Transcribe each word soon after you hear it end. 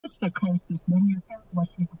such a crisis, then you have what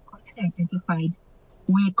you have correctly identified,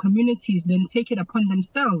 where communities then take it upon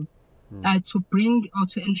themselves to bring or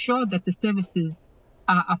to ensure that the services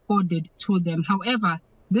are afforded to them. However,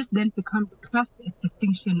 this then becomes a class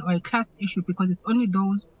distinction or a class issue because it's only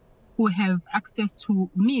those who have access to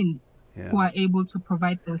means who are able to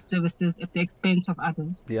provide those services at the expense of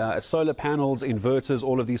others. Yeah, solar panels, inverters,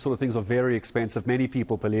 all of these sort of things are very expensive. Many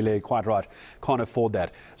people, Philile, quite right, can't afford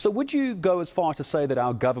that. So would you go as far to say that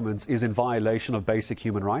our government is in violation of basic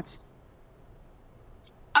human rights?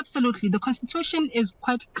 Absolutely. The Constitution is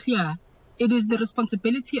quite clear. It is the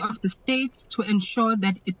responsibility of the state to ensure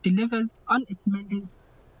that it delivers on its mandate,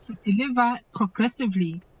 to deliver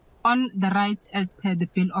progressively on the rights as per the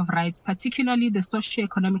Bill of Rights, particularly the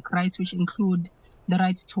socio-economic rights, which include the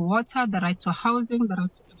right to water, the right to housing, the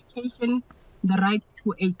right to education, the right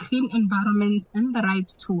to a clean environment, and the right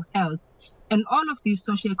to health. And all of these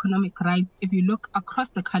socio-economic rights, if you look across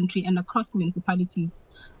the country and across municipalities,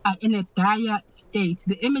 are in a dire state.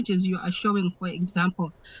 The images you are showing, for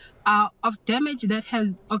example, are of damage that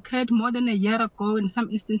has occurred more than a year ago, in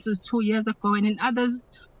some instances 2 years ago, and in others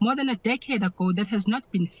more than a decade ago that has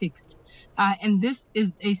not been fixed. And this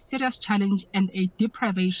is a serious challenge and a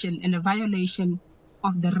deprivation and a violation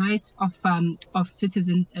of the rights of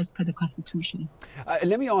citizens as per the Constitution.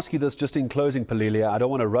 Let me ask you this just in closing, Philile. I don't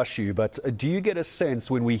want to rush you, but do you get a sense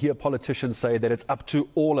when we hear politicians say that it's up to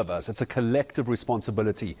all of us, it's a collective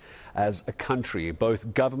responsibility as a country,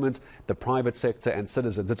 both government, the private sector and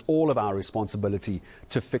citizens, it's all of our responsibility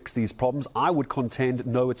to fix these problems? I would contend,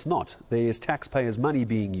 no, it's not. There is taxpayers' money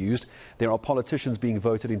being used. There are politicians being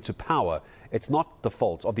voted into power. It's not the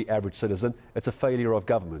fault of the average citizen. It's a failure of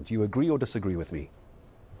government. Do you agree or disagree with me?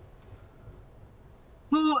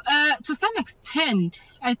 Well, to some extent,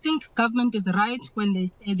 I think government is right when they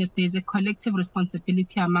say that there's a collective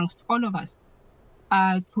responsibility amongst all of us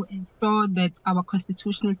to ensure that our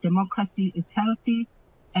constitutional democracy is healthy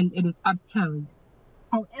and it is upheld.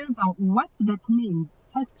 However, what that means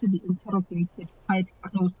has to be interrogated quite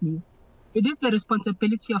closely. It is the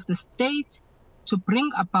responsibility of the state to bring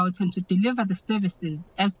about and to deliver the services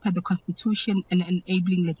as per the Constitution and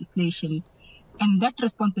enabling legislation. And that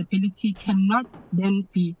responsibility cannot then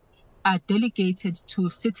be delegated to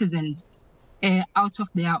citizens out of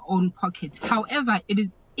their own pocket. However, it is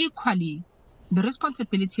equally the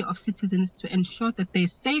responsibility of citizens to ensure that they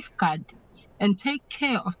safeguard and take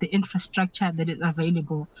care of the infrastructure that is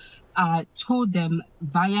available to them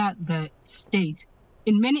via the state.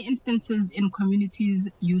 In many instances in communities,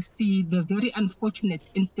 you see the very unfortunate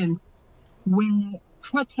instance where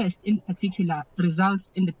protest in particular results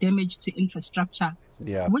in the damage to infrastructure,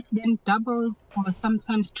 which then doubles or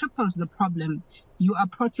sometimes triples the problem. You are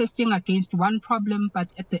protesting against one problem,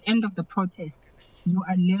 but at the end of the protest, you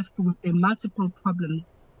are left with multiple problems.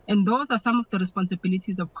 And those are some of the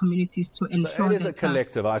responsibilities of communities to ensure that... So it is a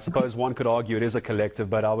collective. I suppose one could argue it is a collective,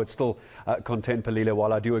 but I would still contend, Philile,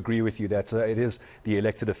 while I do agree with you that it is the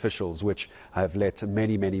elected officials which have let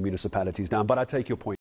many, many municipalities down. But I take your point.